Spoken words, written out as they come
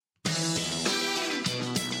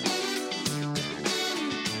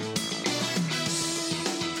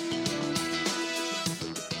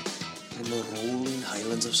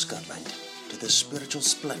of Scotland to the spiritual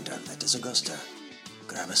splendor that is Augusta.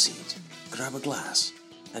 Grab a seat, grab a glass,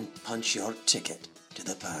 and punch your ticket to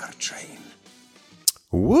the power train.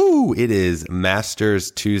 Woo! It is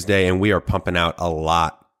Masters Tuesday, and we are pumping out a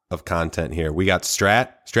lot of content here. We got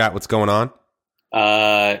Strat. Strat, what's going on?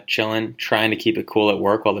 Chilling, trying to keep it cool at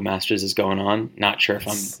work while the Masters is going on. Not sure if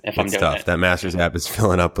I'm doing tough. it. That Masters app is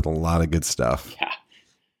filling up with a lot of good stuff. Yeah,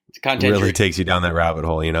 it's a content. Really dream. takes you down that rabbit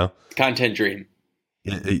hole, you know. It's a content dream.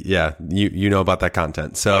 Yeah, you know about that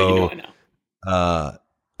content. So, I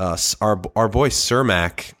know. Our boy Sir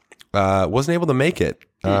Mac wasn't able to make it.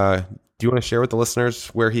 Do you want to share with the listeners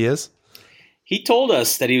where he is? He told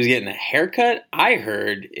us that he was getting a haircut. I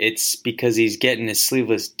heard it's because he's getting his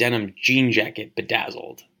sleeveless denim jean jacket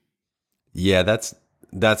bedazzled. Yeah, that's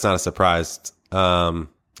not a surprise. I'm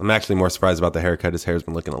actually more surprised about the haircut. His hair's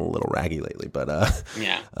been looking a little raggy lately, but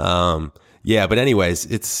yeah. But anyways,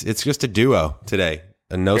 it's just a duo today.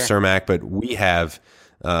 No Sure. Sir Mac, but we have.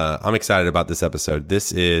 I'm excited about this episode.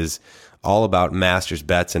 This is all about Masters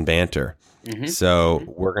bets and banter. Mm-hmm. So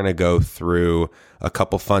we're going to go through a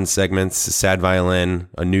couple fun segments, sad violin,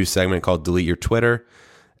 a new segment called Delete Your Twitter.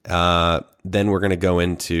 Then we're going to go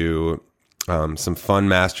into some fun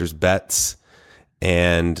Masters bets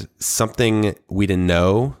and something we didn't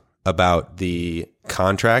know about the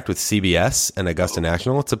contract with CBS and Augusta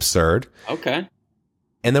National. It's absurd. Okay.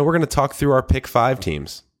 And then we're going to talk through our pick 5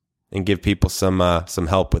 teams and give people some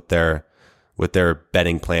help with their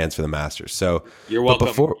betting plans for the Masters. So You're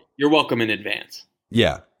welcome. You're welcome in advance.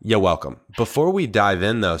 Yeah, welcome. Before we dive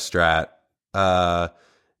in, though, Strat,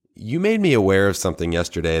 you made me aware of something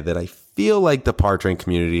yesterday that I feel like the par train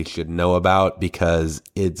community should know about because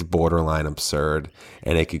it's borderline absurd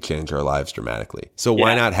and it could change our lives dramatically. So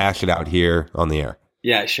why not hash it out here on the air?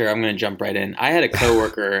 Yeah, sure. I'm going to jump right in. I had a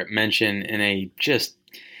coworker mention in a just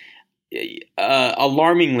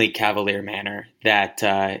alarmingly cavalier manner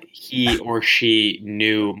that he or she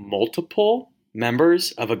knew multiple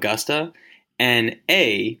members of Augusta and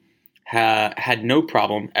had no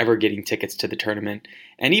problem ever getting tickets to the tournament,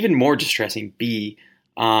 and even more distressing, B,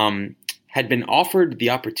 had been offered the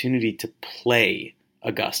opportunity to play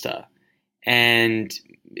Augusta and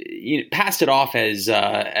passed it off as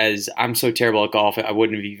I'm so terrible at golf I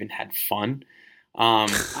wouldn't have even had fun.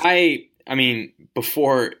 I mean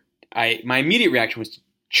before my immediate reaction was to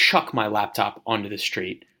chuck my laptop onto the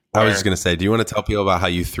street. I was just going to say, do you want to tell people about how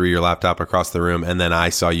you threw your laptop across the room and then I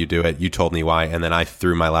saw you do it? You told me why, and then I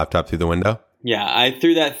threw my laptop through the window? Yeah, I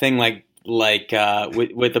threw that thing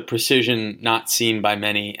with a precision not seen by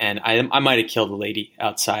many, and I might have killed a lady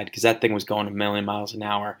outside because that thing was going a million miles an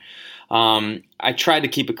hour. I tried to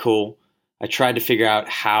keep it cool. I tried to figure out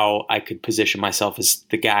how I could position myself as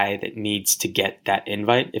the guy that needs to get that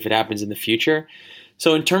invite if it happens in the future.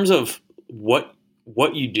 So in terms of what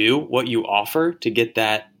you do, what you offer to get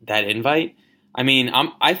that invite, I mean,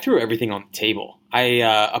 I threw everything on the table.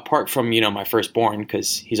 Apart from my firstborn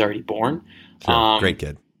because he's already born. Sure. Great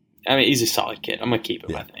kid. I mean, he's a solid kid. I'm gonna keep him.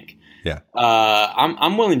 Yeah. I think. Yeah.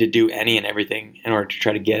 I'm willing to do any and everything in order to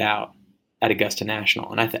try to get out at Augusta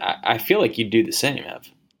National, and I feel like you'd do the same, Ev.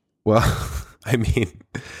 Well, I mean,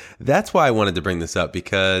 that's why I wanted to bring this up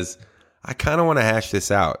because I kind of want to hash this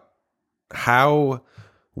out.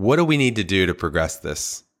 What do we need to do to progress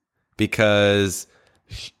this? Because,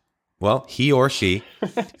 well, he or she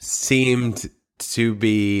seemed to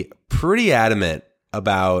be pretty adamant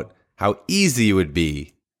about how easy it would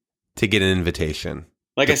be to get an invitation.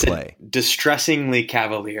 Like to I said, play. Distressingly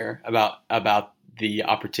cavalier about the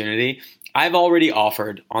opportunity. I've already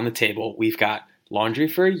offered on the table. We've got laundry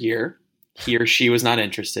for a year. He or she was not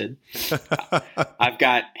interested. I've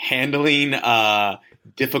got handling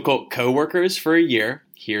difficult coworkers for a year.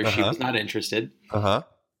 He or she was not interested.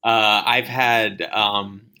 I've had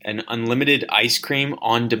an unlimited ice cream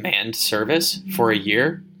on demand service for a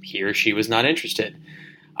year. He or she was not interested.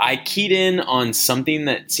 I keyed in on something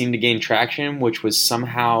that seemed to gain traction, which was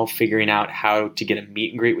somehow figuring out how to get a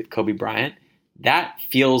meet and greet with Kobe Bryant. That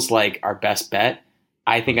feels like our best bet.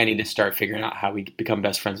 I think I need to start figuring out how we become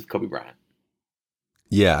best friends with Kobe Bryant.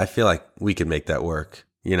 Yeah, I feel like we could make that work.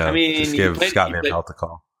 I mean, just give Scott Van Pelt a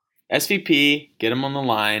call. SVP, get him on the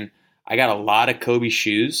line. I got a lot of Kobe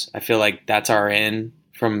shoes. I feel like that's our in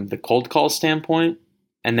from the cold call standpoint,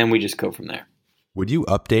 and then we just go from there. Would you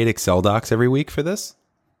update Excel docs every week for this?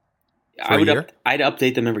 I'd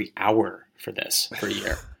update them every hour for this for a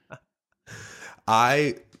year.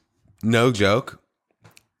 No joke,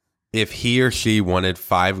 if he or she wanted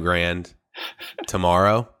 $5,000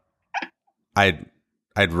 tomorrow, I'd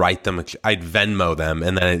I'd write them, I'd Venmo them,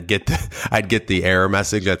 and then I'd get the error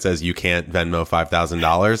message that says you can't Venmo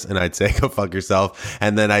 $5,000, and I'd say go fuck yourself,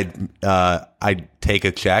 and then I'd take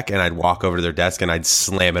a check and I'd walk over to their desk and I'd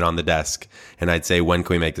slam it on the desk and I'd say, when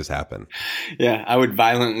can we make this happen? Yeah, I would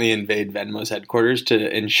violently invade Venmo's headquarters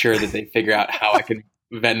to ensure that they figure out how I can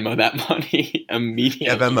Venmo that money immediately.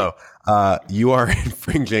 Yeah, Venmo, you are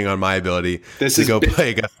infringing on my ability to go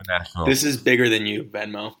play Augusta National. This is bigger than you,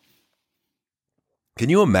 Venmo. Can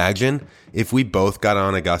you imagine if we both got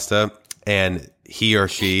on Augusta and he or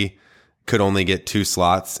she could only get 2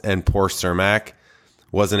 slots and poor Cermak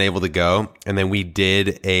wasn't able to go, and then we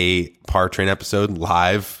did a Par Train episode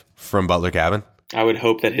live from Butler Cabin? I would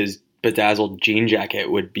hope that his bedazzled jean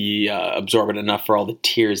jacket would be absorbent enough for all the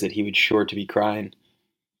tears that he would sure to be crying.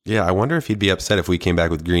 Yeah, I wonder if he'd be upset if we came back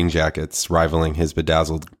with green jackets rivaling his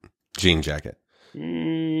bedazzled jean jacket.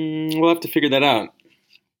 We'll have to figure that out.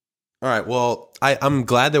 All right. Well, I'm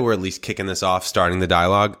glad that we're at least kicking this off, starting the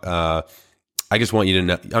dialogue. I just want you to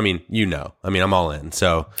know. I mean, I'm all in.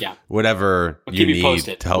 So yeah, whatever you need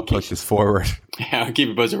to help push this forward. Yeah, I'll keep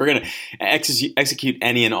it posted. We're going to execute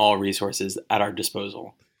any and all resources at our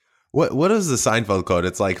disposal. What is the Seinfeld quote?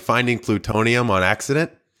 It's like finding plutonium on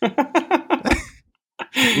accident.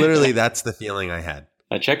 Literally, that's the feeling I had.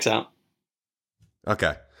 That checks out.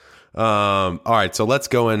 Okay. All right. So let's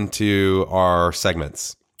go into our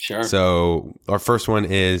segments. Sure. So our first one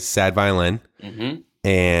is Sad Violin. Mm-hmm.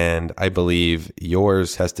 And I believe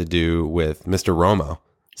yours has to do with Mr. Romo.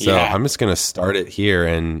 So yeah. I'm just going to start it here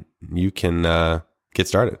and you can get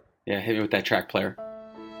started. Yeah, hit me with that track player.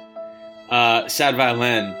 Sad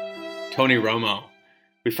Violin, Tony Romo.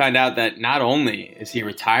 We find out that not only is he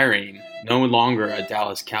retiring, no longer a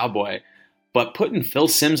Dallas Cowboy, but putting Phil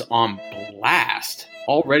Simms on blast.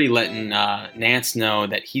 Already letting Nance know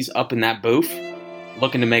that he's up in that booth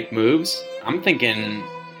looking to make moves. I'm thinking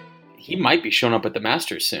he might be showing up at the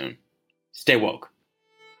Masters soon. Stay woke.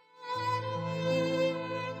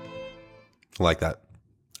 Like that.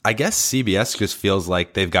 I guess CBS just feels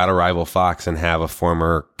like they've got to rival Fox and have a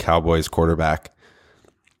former Cowboys quarterback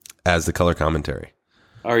as the color commentary.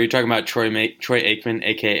 Are you talking about Troy Aikman,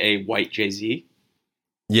 a.k.a. White Jay-Z?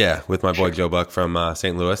 Yeah, with my boy Joe Buck from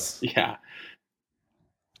St. Louis. Yeah.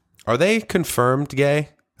 Are they confirmed gay?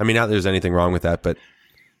 I mean, not that there's anything wrong with that, but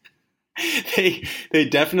they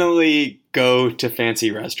definitely go to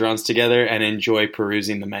fancy restaurants together and enjoy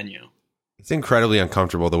perusing the menu. It's incredibly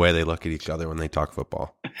uncomfortable the way they look at each other when they talk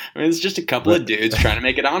football. I mean, it's just a couple of dudes trying to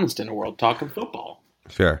make it honest in a world talking football.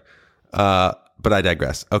 Sure. But I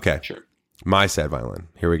digress. Okay. Sure. My sad violin.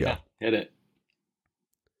 Here we go. Yeah, hit it.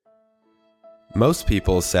 Most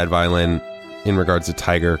people's sad violin in regards to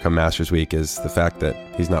Tiger come Masters Week is the fact that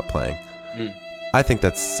he's not playing. I think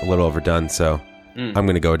that's a little overdone, so I'm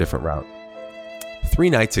going to go a different route. 3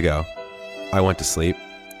 nights ago, I went to sleep,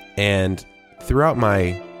 and throughout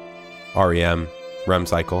my REM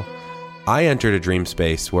cycle, I entered a dream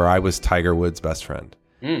space where I was Tiger Woods' best friend.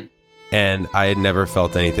 And I had never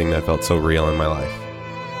felt anything that felt so real in my life.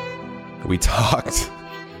 We talked,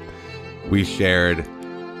 we shared,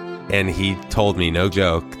 and he told me, no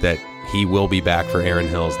joke, that he will be back for Aaron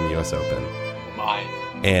Hills in the U.S. Open.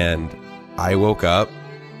 And I woke up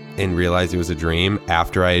and realized it was a dream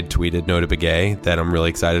after I had tweeted Nota Begay that I'm really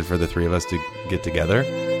excited for the 3 of us to get together.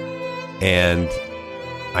 And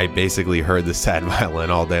I basically heard the sad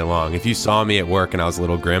violin all day long. If you saw me at work and I was a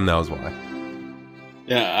little grim, that was why.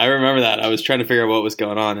 Yeah, I remember that. I was trying to figure out what was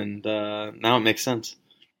going on, and now it makes sense.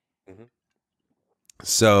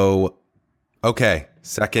 So, okay,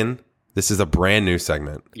 second, this is a brand new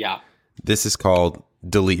segment. Yeah. This is called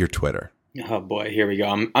Delete Your Twitter. Oh, boy, here we go.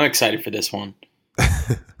 I'm excited for this one.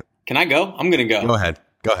 Can I go? I'm going to go. Go ahead.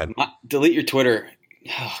 Delete your Twitter.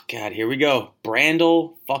 Oh, God, here we go.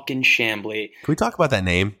 Brandel fucking Chambly. Can we talk about that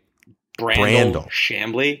name? Brandel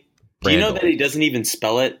Chambly. Do you know that he doesn't even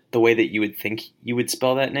spell it the way that you would think you would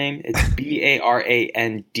spell that name? It's Barandel.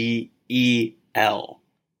 All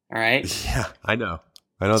right? Yeah, I know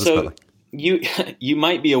the so spelling. You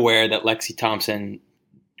might be aware that Lexi Thompson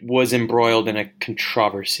was embroiled in a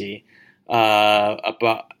controversy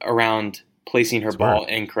around placing her ball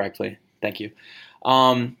incorrectly. Thank you.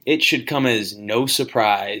 It should come as no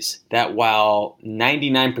surprise that while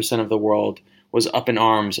 99% of the world was up in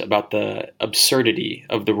arms about the absurdity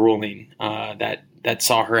of the ruling that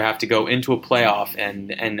saw her have to go into a playoff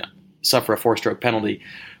and suffer a 4-stroke penalty,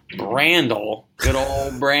 Brandel, good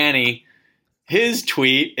old Branny, his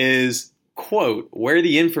tweet is, quote, where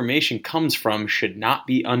the information comes from should not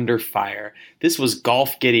be under fire. This was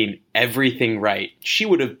golf getting everything right. She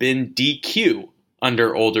would have been DQ,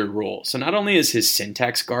 under older rule. So not only is his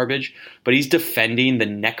syntax garbage, but he's defending the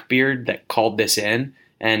neckbeard that called this in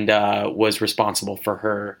and was responsible for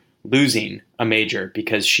her losing a major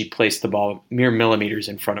because she placed the ball mere millimeters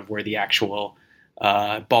in front of where the actual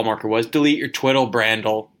ball marker was. Delete your twiddle,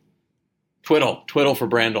 Brandel. Twiddle for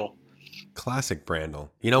Brandel. Classic Brandel.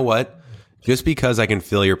 You know what? Just because I can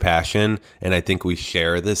feel your passion and I think we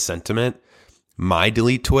share this sentiment, my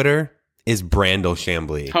delete Twitter is Brandel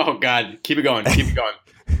Chambly. Oh, God. Keep it going.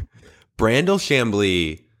 Brandel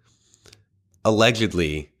Chambly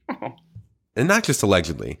allegedly, and not just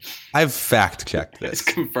allegedly, I've fact-checked this.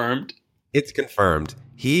 It's confirmed.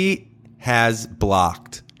 He has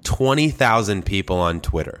blocked 20,000 people on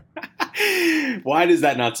Twitter. Why does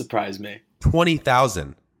that not surprise me?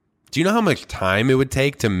 20,000. Do you know how much time it would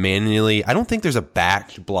take to manually... I don't think there's a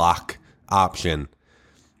back block option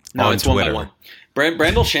on it's Twitter. 1 by 1.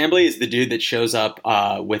 Brandel Chambly is the dude that shows up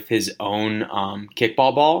with his own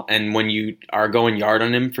kickball ball, and when you are going yard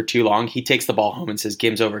on him for too long, he takes the ball home and says,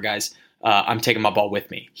 "Game's over, guys. I'm taking my ball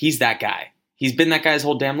with me." He's that guy. He's been that guy his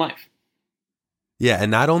whole damn life. Yeah,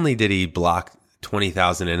 and not only did he block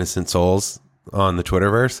 20,000 innocent souls on the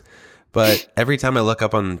Twitterverse, but every time I look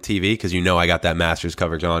up on TV, because I got that Masters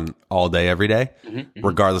coverage on all day, every day,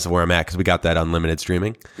 regardless of where I'm at, because we got that unlimited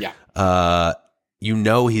streaming. Yeah.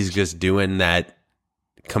 He's just doing that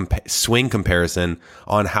swing comparison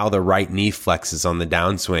on how the right knee flexes on the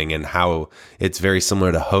downswing and how it's very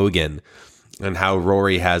similar to Hogan and how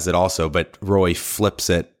Rory has it also, but Roy flips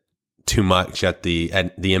it too much at the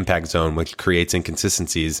impact zone, which creates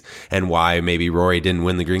inconsistencies, and why maybe Rory didn't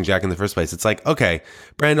win the green jack in the first place. It's like, okay,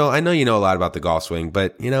 Brandel, I know you know a lot about the golf swing,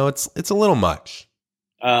 but it's a little much.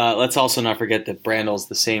 Let's also not forget that Brandel's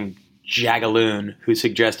the same jagaloon who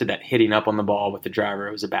suggested that hitting up on the ball with the driver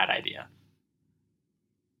was a bad idea.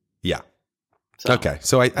 Yeah. Okay.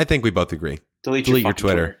 So I think we both agree. Delete your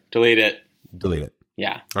Twitter. Delete it.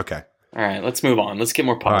 Yeah. Okay. All right. Let's move on. Let's get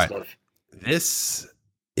more positive. Right. This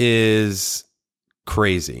is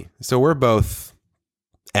crazy. So we're both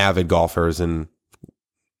avid golfers, and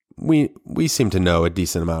we seem to know a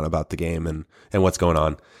decent amount about the game and what's going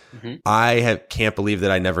on. Mm-hmm. I can't believe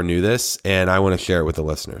that I never knew this, and I want to share it with the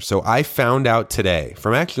listeners. So I found out today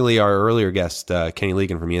from actually our earlier guest, Kenny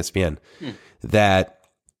Legan from ESPN, that...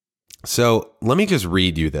 So let me just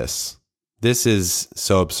read you this. This is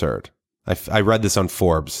so absurd. I read this on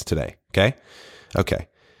Forbes today. Okay.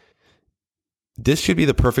 This should be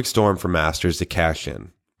the perfect storm for Masters to cash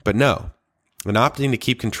in. But no. In opting to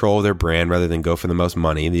keep control of their brand rather than go for the most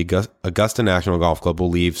money, the Augusta National Golf Club will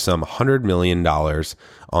leave some $100 million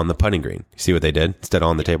on the putting green. See what they did instead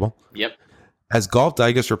on the table? Yep. As Golf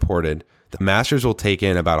Digest reported, the Masters will take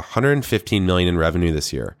in about $115 million in revenue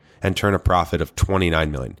this year and turn a profit of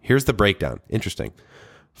 $29 million. Here's the breakdown. Interesting.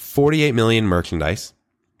 $48 million merchandise,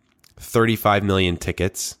 $35 million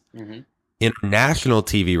tickets, international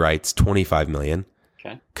TV rights, $25 million,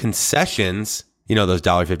 concessions, those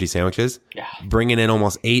 $1.50 sandwiches, bringing in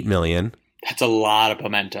almost $8 million. That's a lot of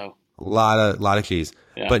pimento. A lot of cheese.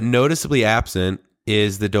 Yeah. But noticeably absent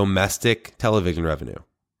is the domestic television revenue.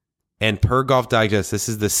 And per Golf Digest, this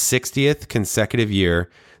is the 60th consecutive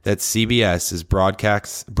year that CBS has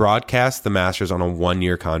broadcast the Masters on a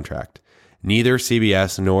 1-year contract. Neither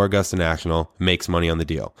CBS nor Augusta National makes money on the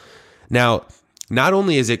deal. Now, not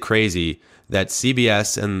only is it crazy that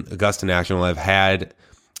CBS and Augusta National have had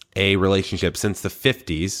a relationship since the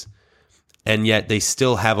 50s, and yet they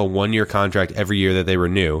still have a 1-year contract every year that they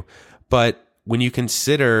renew, but when you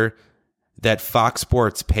consider that Fox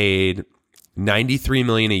Sports paid $93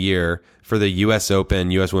 million a year for the U.S.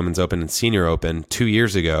 Open, U.S. Women's Open, and Senior Open 2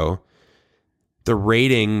 years ago, the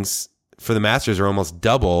ratings for the Masters are almost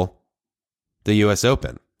double the U.S.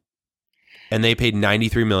 Open. And they paid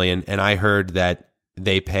 $93 million, and I heard that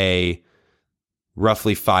they pay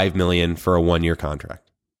roughly $5 million for a 1-year contract.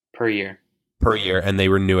 Per year, and they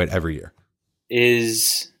renew it every year.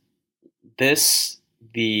 Is this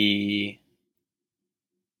the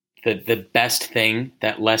best thing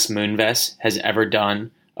that Les Moonves has ever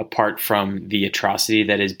done apart from the atrocity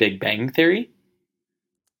that is Big Bang Theory?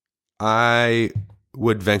 I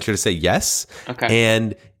would venture to say yes. Okay.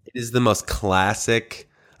 And it is the most classic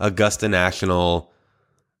Augusta National,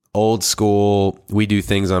 old school, we do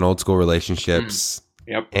things on old school relationships.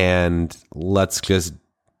 Yep. And let's just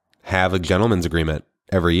have a gentleman's agreement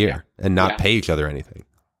every year and not pay each other anything.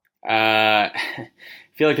 I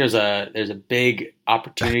feel like there's a big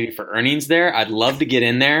opportunity for earnings there. I'd love to get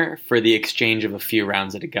in there for the exchange of a few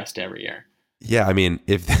rounds at Augusta every year. Yeah, I mean,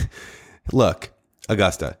 look,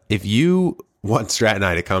 Augusta, if you want Strat and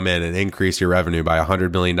I to come in and increase your revenue by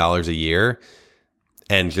 $100 million a year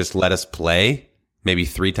and just let us play maybe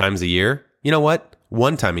 3 times a year. You know what?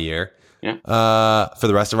 1 time a year. Yeah. For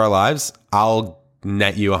the rest of our lives, I'll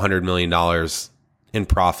net you $100 million in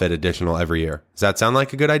profit additional every year. Does that sound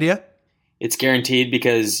like a good idea? It's guaranteed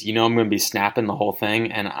because I'm going to be snapping the whole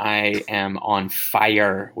thing, and I am on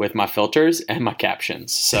fire with my filters and my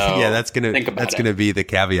captions. So yeah, that's gonna be the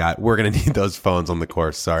caveat. We're gonna need those phones on the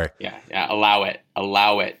course. Sorry. Yeah. Allow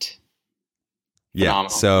it. Yeah. Phenomenal.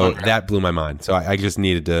 So that blew my mind. So I just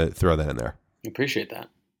needed to throw that in there. Appreciate that.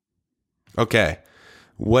 Okay,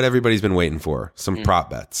 what everybody's been waiting for: some prop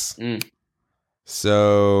bets.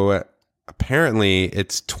 So apparently,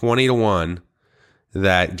 it's 20-1.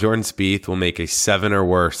 That Jordan Spieth will make a 7 or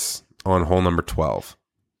worse on hole number 12.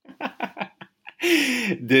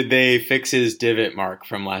 Did they fix his divot mark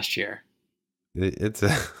from last year? It's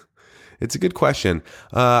a good question.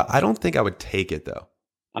 I don't think I would take it though.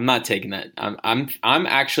 I'm not taking that. I'm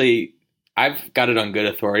actually, I've got it on good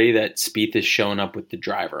authority that Spieth is showing up with the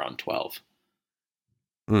driver on 12.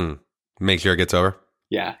 Make sure it gets over.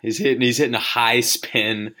 Yeah, he's hitting a high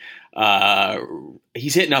spin.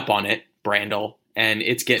 He's hitting up on it, Brandel. And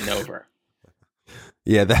it's getting over.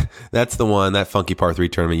 Yeah, that's the one, that funky par 3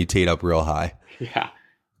 tournament. You teed up real high. Yeah.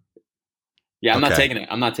 I'm not taking it.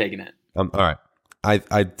 All right.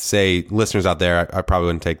 I'd say listeners out there, I probably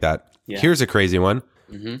wouldn't take that. Yeah. Here's a crazy one.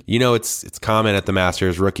 Mm-hmm. It's common at the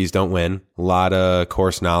Masters. Rookies don't win. A lot of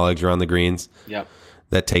course knowledge around the greens. Yep.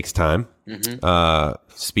 That takes time. Mm-hmm.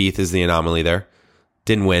 Spieth is the anomaly there.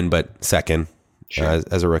 Didn't win, but second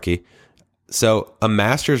as a rookie. So a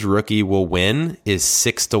Masters rookie will win is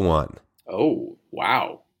 6-1. Oh,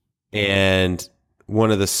 wow. And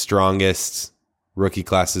one of the strongest rookie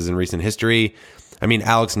classes in recent history. I mean,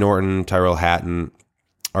 Alex Norton, Tyrrell Hatton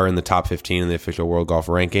are in the top 15 in the official World Golf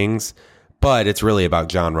rankings, but it's really about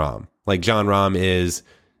Jon Rahm. Like Jon Rahm is,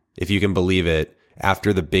 if you can believe it,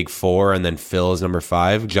 after the big 4 and then Phil is number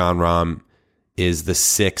 5, Jon Rahm is the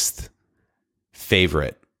 6th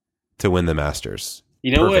favorite to win the Masters.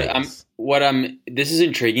 You know this is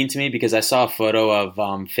intriguing to me because I saw a photo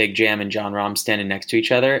of Fig Jam and Jon Rahm standing next to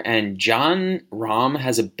each other, and Jon Rahm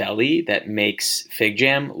has a belly that makes Fig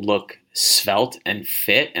Jam look svelte and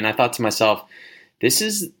fit. And I thought to myself, this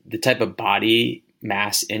is the type of body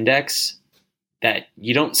mass index that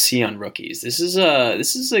you don't see on rookies. This is a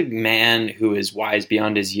man who is wise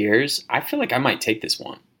beyond his years. I feel like I might take this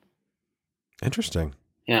one. Interesting.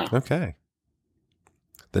 Yeah. Okay.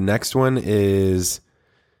 The next one is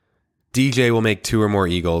DJ will make 2 or more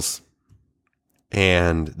eagles,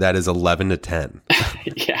 and that is 11-10.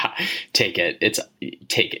 Yeah, take it.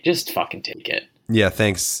 Take it. Just fucking take it. Yeah,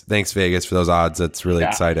 thanks Vegas for those odds. That's really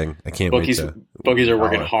exciting. I can't wait to. Bookies are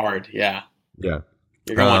working hard. Yeah. Yeah.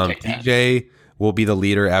 You're gonna want to take that. DJ will be the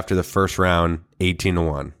leader after the first round,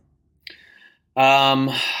 18-1.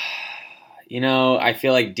 I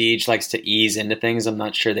feel like Deej likes to ease into things. I'm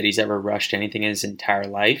not sure that he's ever rushed anything in his entire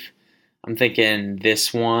life. I'm thinking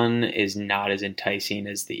this one is not as enticing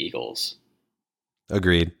as the Eagles.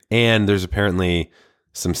 Agreed. And there's apparently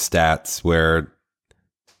some stats where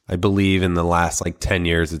I believe in the last 10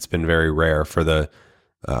 years, it's been very rare for the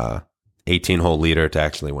 18-hole leader to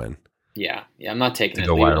actually win. Yeah. I'm not taking it.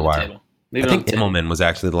 Go wire to wire. I think Immelman was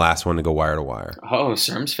actually the last one to go wire to wire. Oh,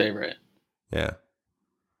 Serm's favorite. Yeah.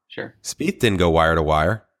 Sure. Spieth didn't go wire to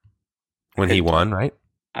wire when he won, right?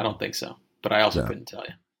 I don't think so, but I also couldn't tell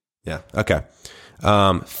you. Yeah. Okay.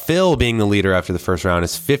 Phil being the leader after the first round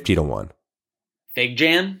is 50-1. Fig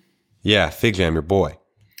Jam? Yeah, Fig Jam, your boy.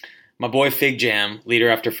 My boy Fig Jam, leader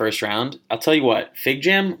after first round. I'll tell you what, Fig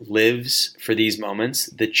Jam lives for these moments.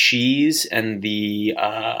 The cheese and the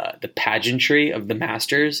pageantry of the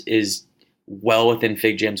Masters is well within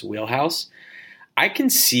Fig Jam's wheelhouse. I can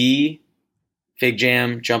see Fig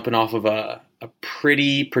Jam jumping off of a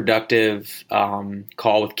pretty productive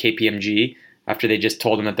call with KPMG after they just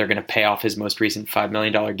told him that they're going to pay off his most recent $5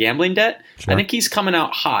 million gambling debt. Sure. I think he's coming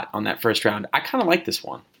out hot on that first round. I kind of like this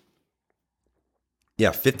one.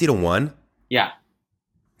 Yeah, 50-1. Yeah.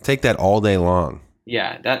 Take that all day long.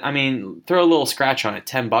 Yeah, throw a little scratch on it,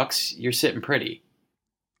 $10, you're sitting pretty.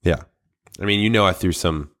 Yeah. I threw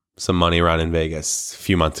some money around in Vegas a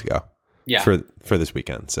few months ago. Yeah. For this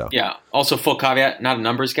weekend. So yeah. Also, full caveat, not a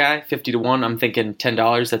numbers guy. 50-1. I'm thinking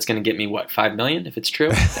 $10. That's going to get me what, $5 million if it's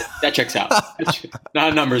true. That checks out.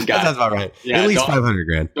 Not a numbs guy. That's about right. Yeah, at least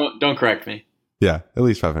 $500,000. Don't correct me. Yeah, at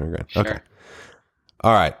least $500,000. Sure. Okay.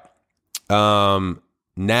 All right.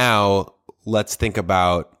 Now let's think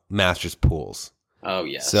about Masters pools. Oh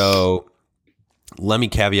yes. So let me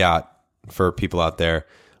caveat for people out there.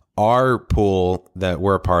 Our pool that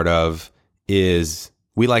we're a part of is.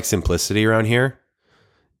 We like simplicity around here.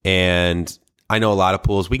 And I know a lot of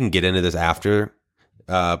pools, we can get into this after,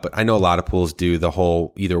 But I know a lot of pools do the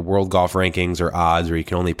whole either world golf rankings or odds, where you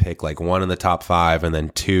can only pick like one in the top 5 and then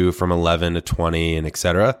 2 from 11 to 20 and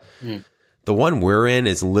etc. The one we're in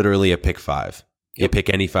is literally a pick 5. You pick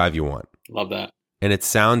any 5 you want. Love that. And it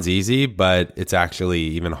sounds easy, but it's actually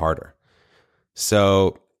even harder.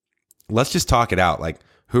 So let's just talk it out. Like,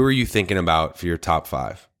 who are you thinking about for your top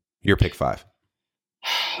 5? Your pick 5.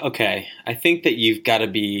 Okay. I think that you've got to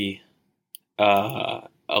be a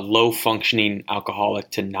low functioning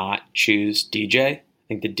alcoholic to not choose DJ. I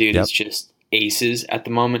think the dude is just aces at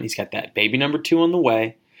the moment. He's got that baby number 2 on the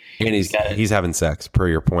way. And he's having sex, per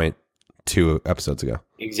your point 2 episodes ago.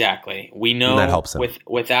 Exactly. We know that helps him.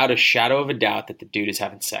 Without a shadow of a doubt that the dude is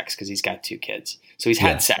having sex because he's got 2 kids. So he's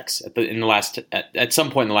had sex at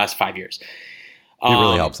some point in the last 5 years. It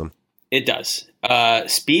really helps him. It does.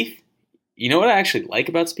 Spieth, you know what I actually like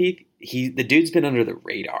about Spieth? The dude's been under the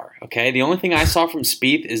radar. Okay, the only thing I saw from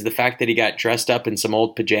Spieth is the fact that he got dressed up in some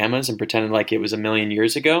old pajamas and pretended like it was a million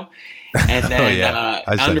years ago, and then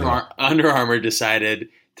Under Armour decided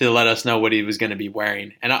to let us know what he was going to be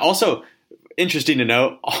wearing. And also, interesting to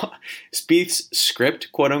note, Spieth's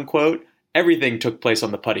script, quote unquote, everything took place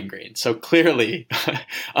on the putting green. So clearly,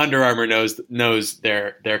 Under Armour knows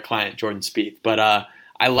their client Jordan Spieth. But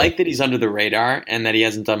I like that he's under the radar and that he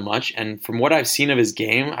hasn't done much. And from what I've seen of his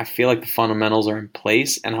game, I feel like the fundamentals are in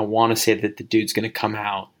place. And I want to say that the dude's going to come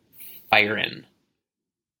out firing.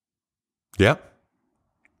 Yeah.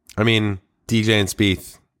 I mean, DJ and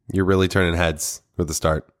Spieth, you're really turning heads with the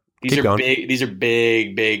start. These are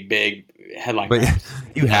big headline. But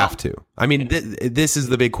you have to. I mean, this is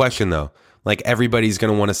the big question, though. Like, everybody's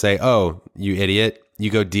going to want to say, "Oh, you idiot!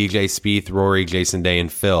 You go DJ, Spieth, Rory, Jason Day,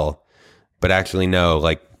 and Phil." But actually, no.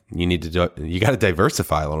 Like, you got to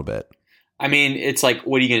diversify a little bit. I mean, it's like,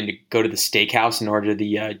 what are you going to go to the steakhouse and order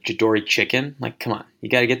the Jadori chicken? Like, come on, you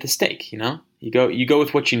got to get the steak. You know, you go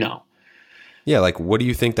with what you know. Yeah, like, what do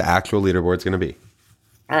you think the actual leaderboard's going to be?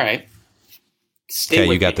 All right. Okay,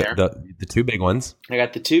 you got the 2 big ones. I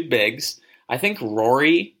got the 2 bigs. I think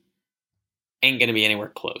Rory ain't going to be anywhere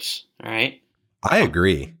close. All right. I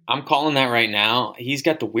agree. I'm calling that right now. He's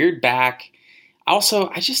got the weird back.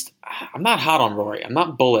 Also, I'm not hot on Rory. I'm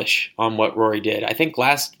not bullish on what Rory did. I think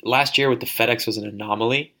last year with the FedEx was an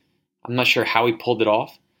anomaly. I'm not sure how he pulled it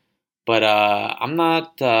off, but I'm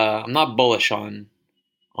not bullish on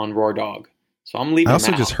Roar Dog. So I'm leaving. I also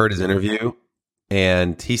him out. just heard his interview,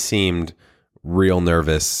 and he seemed real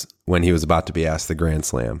nervous when he was about to be asked about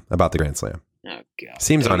the Grand Slam. Oh God,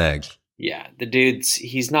 seems on edge. Yeah, the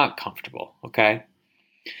he's not comfortable. Okay,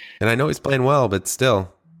 and I know he's playing well, but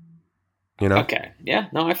still, you know. Okay, yeah,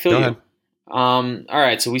 no, I feel you. Ahead. All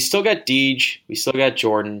right, so we still got Deej, we still got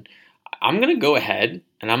Jordan. I'm gonna go ahead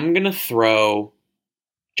and I'm gonna throw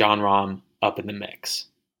Jon Rahm up in the mix.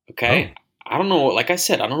 Okay, I don't know. Like I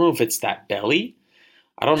said, I don't know if it's that belly.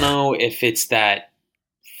 I don't know if it's that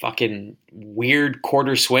fucking weird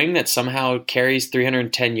quarter swing that somehow carries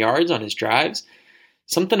 310 yards on his drives.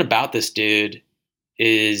 Something about this dude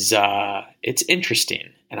is it's interesting,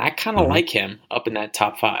 and I kind of like him up in that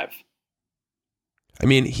top 5. I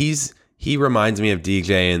mean, he reminds me of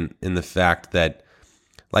DJ in the fact that,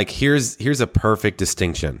 like, here's a perfect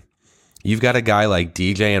distinction. You've got a guy like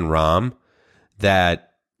DJ and Rahm that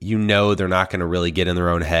they're not going to really get in their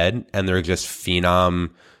own head, and they're just phenom,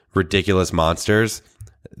 ridiculous monsters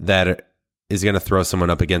that is going to throw someone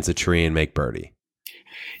up against a tree and make birdie.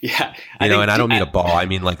 Yeah. And I don't mean a ball. I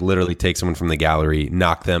mean, like, literally take someone from the gallery,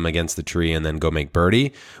 knock them against the tree, and then go make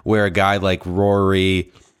birdie. Where a guy like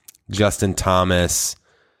Rory, Justin Thomas,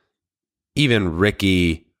 even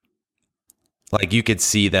Ricky, like, you could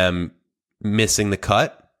see them missing the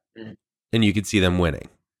cut, and you could see them winning.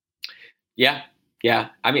 Yeah. Yeah.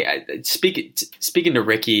 I mean, speaking to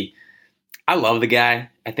Ricky, I love the guy.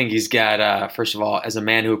 I think he's got, first of all, as a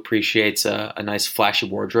man who appreciates a nice flashy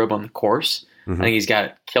wardrobe on the course, I think he's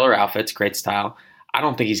got killer outfits, great style. I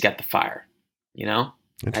don't think he's got the fire, you know?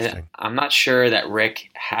 I'm not sure that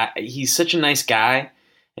Rick, he's such a nice guy,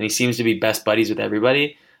 and he seems to be best buddies with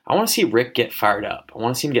everybody. I want to see Rick get fired up. I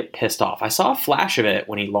want to see him get pissed off. I saw a flash of it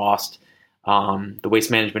when he lost the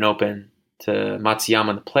Waste Management Open to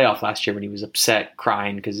Matsuyama in the playoff last year when he was upset,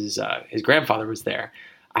 crying because his grandfather was there.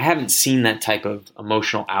 I haven't seen that type of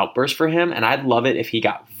emotional outburst for him, and I'd love it if he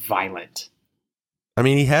got violent. I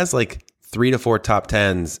mean, he has like 3 to 4 top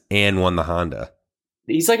 10s and won the Honda.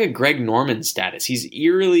 He's like a Greg Norman status. He's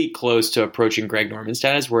eerily close to approaching Greg Norman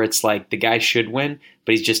status, where it's like the guy should win,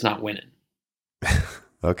 but he's just not winning.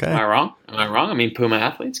 Okay. Am I wrong? I mean, Puma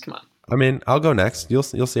athletes, come on. I mean, I'll go next. You'll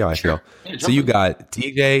see how I feel. Yeah, so you got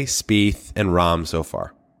DJ, Spieth, and Rahm so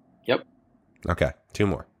far. Yep. Okay, 2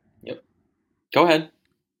 more. Yep. Go ahead.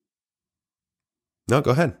 No,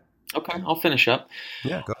 go ahead. Okay, I'll finish up.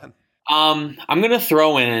 Yeah, go ahead. I'm going to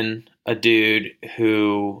throw in a dude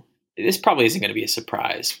who this probably isn't going to be a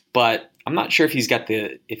surprise, but I'm not sure if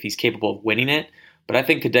he's capable of winning it. But I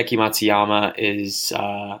think Hideki Matsuyama is,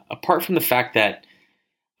 apart from the fact that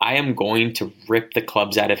I am going to rip the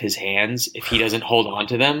clubs out of his hands if he doesn't hold on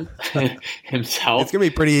to them himself. It's going to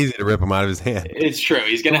be pretty easy to rip them out of his hand. It's true.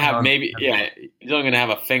 He's going to have he's only going to have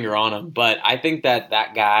a finger on him. But I think that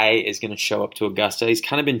guy is going to show up to Augusta. He's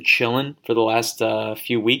kind of been chilling for the last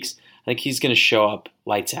few weeks. I think he's going to show up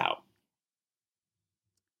lights out.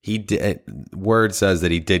 He did. Word says that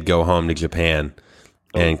he did go home to Japan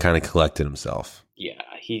and kind of collected himself. Yeah,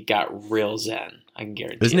 he got real zen. I can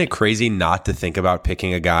guarantee. Isn't it crazy not to think about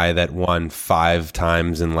picking a guy that won 5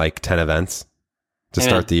 times in like 10 events to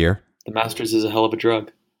start the year? The Masters is a hell of a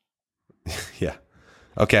drug. Yeah.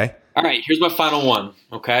 Okay. All right, here's my final one,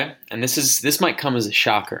 okay? And this might come as a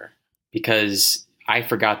shocker because I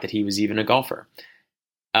forgot that he was even a golfer,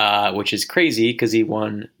 which is crazy because he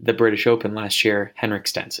won the British Open last year, Henrik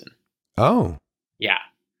Stenson. Oh. Yeah.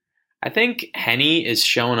 I think Henny is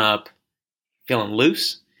showing up feeling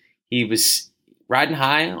loose. He was riding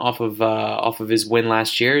high off of his win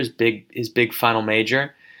last year, his big final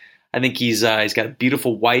major. I think he's got a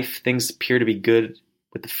beautiful wife. Things appear to be good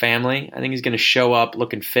with the family. I think he's going to show up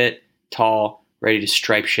looking fit, tall, ready to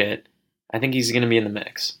stripe shit. I think he's going to be in the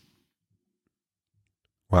mix.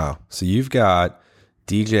 Wow. So you've got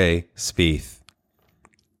DJ Spieth,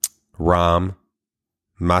 Rahm,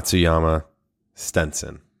 Matsuyama,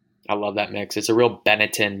 Stenson. I love that mix. It's a real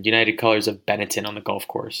Benetton, United Colors of Benetton on the golf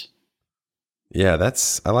course. Yeah,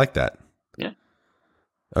 I like that. Yeah.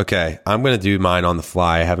 Okay, I'm going to do mine on the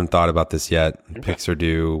fly. I haven't thought about this yet. Okay. Picks are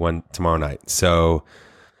due tomorrow night. So,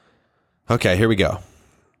 okay, here we go.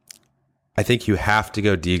 I think you have to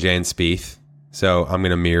go DJ and Spieth. So I'm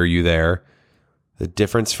going to mirror you there. The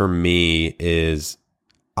difference for me is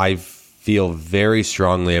I feel very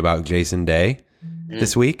strongly about Jason Day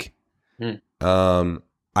this week.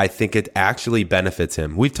 I think it actually benefits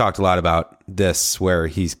him. We've talked a lot about this where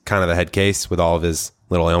he's kind of the head case with all of his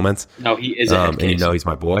little ailments. No, he is a head case. And you know he's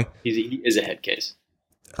my boy. He is a head case.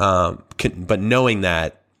 But knowing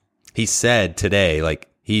that, he said today, like,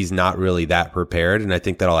 he's not really that prepared, and I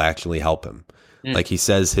think that'll actually help him. Like he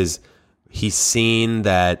says he's seen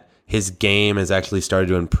that his game has actually started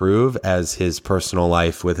to improve as his personal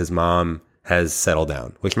life with his mom has settled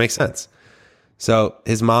down, which makes sense. So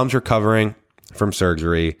his mom's recovering from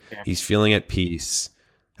surgery. Yeah. He's feeling at peace.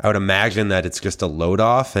 I would imagine that it's just a load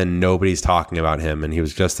off and nobody's talking about him. And he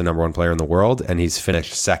was just the number 1 player in the world. And he's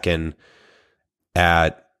finished second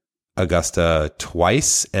at Augusta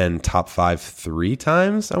twice and top 5 3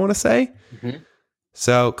 times, I want to say. Mm-hmm.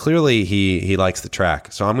 So clearly he likes the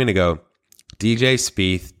track. So I'm going to go DJ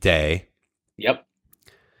Spieth Day. Yep.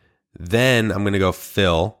 Then I'm going to go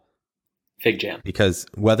Phil. Fig Jam. Because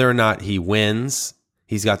whether or not he wins,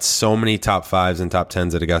 he's got so many top 5s and top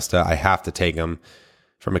 10s at Augusta. I have to take him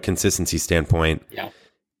from a consistency standpoint. Yeah.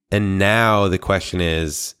 And now the question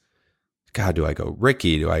is, God, do I go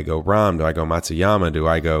Ricky? Do I go Rahm? Do I go Matsuyama? Do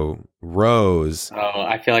I go Rose? Oh,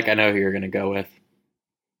 I feel like I know who you're going to go with.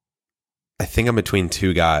 I think I'm between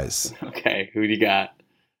 2 guys. Okay, who do you got?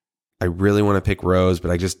 I really want to pick Rose, but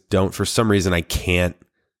I just don't. For some reason, I can't.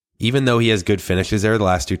 Even though he has good finishes there the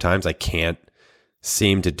last 2 times, I can't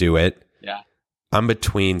seem to do it. Yeah. I'm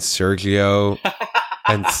between Sergio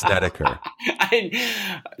and Snedeker.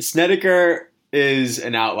 Snedeker is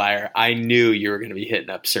an outlier. I knew you were going to be hitting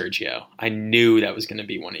up Sergio. I knew that was going to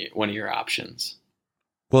be one of your options.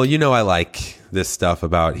 Well, you know I like this stuff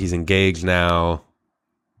about he's engaged now.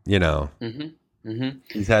 You know. Mm-hmm. Mm-hmm.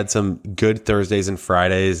 He's had some good Thursdays and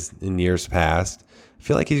Fridays in years past. I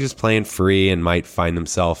feel like he's just playing free and might find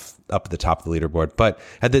himself up at the top of the leaderboard. But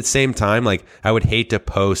at the same time, like, I would hate to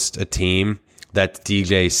post a team that's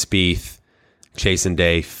DJ, Spieth, Jason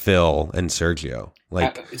Day, Phil, and Sergio.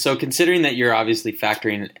 Like, so considering that you're obviously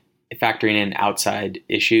factoring in outside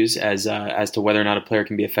issues as to whether or not a player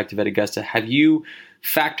can be effective at Augusta, have you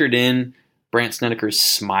factored in Brandt Snedeker's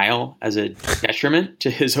smile as a detriment to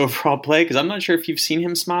his overall play? Because I'm not sure if you've seen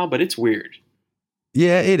him smile, but it's weird.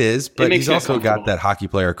 Yeah, it is. But he's also got that hockey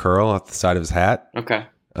player curl off the side of his hat. Okay.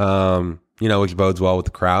 Which bodes well with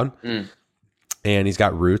the crowd. And he's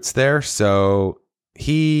got roots there. So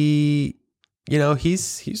he's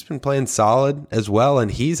been playing solid as well. And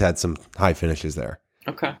he's had some high finishes there.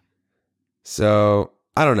 Okay. So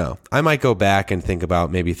I don't know. I might go back and think about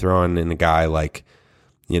maybe throwing in a guy like,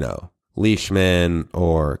 Leishman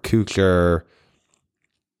or Kuchar.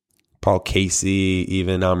 Paul Casey,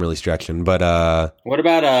 even. Now I'm really stretching. But what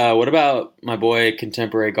about my boy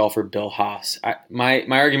contemporary golfer Bill Haas? My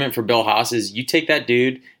argument for Bill Haas is you take that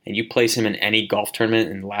dude and you place him in any golf tournament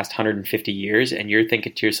in the last 150 years, and you're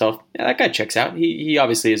thinking to yourself, yeah, that guy checks out. He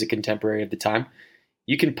obviously is a contemporary of the time.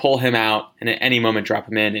 You can pull him out and at any moment drop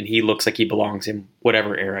him in, and he looks like he belongs in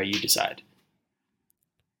whatever era you decide.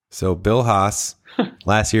 So Bill Haas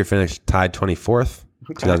last year finished tied 24th,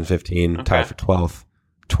 2015, tied for 12th.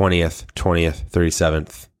 20th,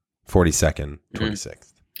 37th, 42nd,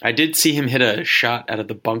 26th. I did see him hit a shot out of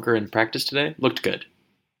the bunker in practice today. Looked good.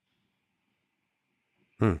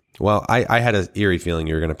 Well, I had an eerie feeling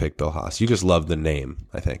you were going to pick Bill Haas. You just love the name,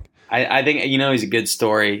 I think. I think, he's a good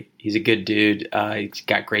story. He's a good dude. He's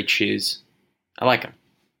got great shoes. I like him.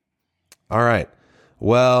 All right.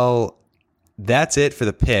 Well, that's it for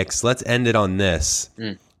the picks. Let's end it on this.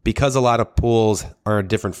 Because a lot of pools are a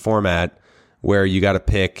different format, where you got to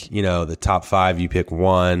pick, the top 5, you pick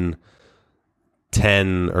 1,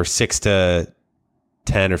 10, or 6 to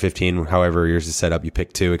 10 or 15, however yours is set up, you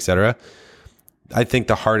pick 2, etc. I think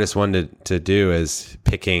the hardest one to do is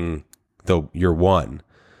picking your 1.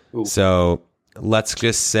 Ooh. So let's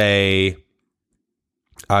just say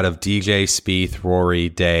out of DJ, Spieth, Rory,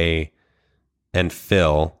 Day, and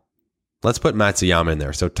Phil, let's put Matsuyama in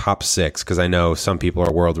there. So top 6, because I know some people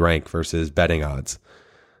are world rank versus betting odds.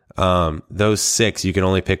 Those 6, you can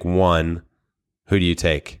only pick 1. Who do you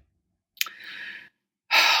take?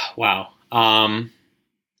 Wow. I'm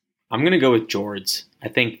going to go with Jords. I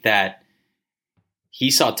think that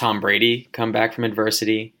he saw Tom Brady come back from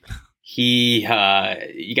adversity. You got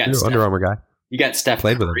Steph, Under Armour guy. You got Steph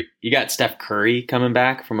Curry. You got Steph Curry coming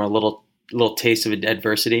back from a little taste of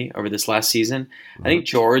adversity over this last season. I think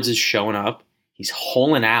Jords is showing up. He's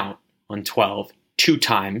holing out on 12 2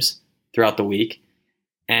 times throughout the week.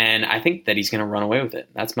 And I think that he's going to run away with it.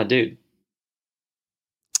 That's my dude.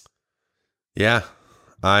 Yeah.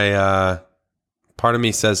 Part of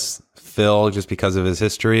me says Phil just because of his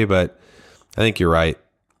history, but I think you're right.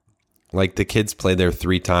 Like, the kids played there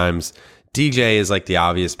 3 times. DJ is like the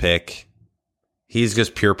obvious pick. He's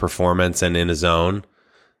just pure performance and in his zone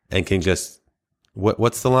and can just,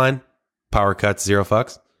 what's the line? Power cuts, 0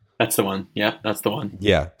 fucks? That's the one. Yeah, that's the one.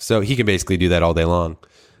 Yeah. So he can basically do that all day long.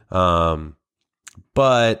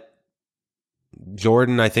 But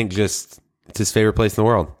Jordan, I think it's his favorite place in the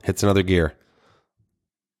world. Hits another gear.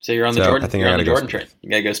 So you're on the Jordan train. You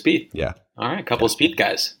got to go Spieth. Yeah. All right. Couple of Spieth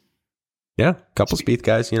guys. Yeah. Couple Spieth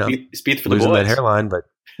guys, Spieth for the boys. Losing that hairline, but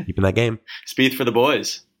keeping that game. Spieth for the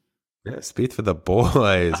boys. Yeah. Spieth for the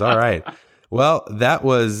boys. All right. Well, that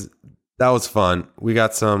was fun. We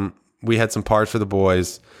had some pars for the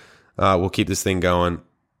boys. We'll keep this thing going.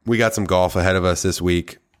 We got some golf ahead of us this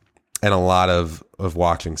week. And a lot of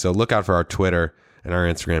watching. So look out for our Twitter and our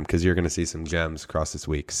Instagram, because you're going to see some gems across this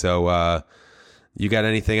week. So you got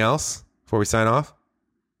anything else before we sign off?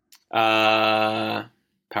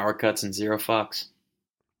 Power cuts and 0 fucks.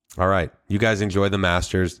 All right. You guys enjoy the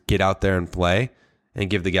Masters. Get out there and play and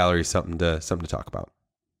give the gallery something to talk about.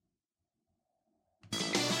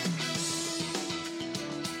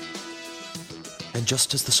 And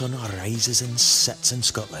just as the sun rises and sets in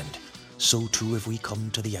Scotland, so too have we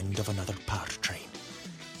come to the end of another Par Train.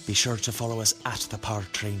 Be sure to follow us at the Par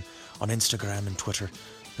Train on Instagram and Twitter,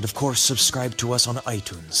 and of course subscribe to us on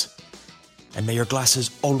iTunes. And may your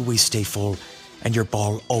glasses always stay full and your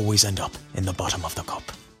ball always end up in the bottom of the cup.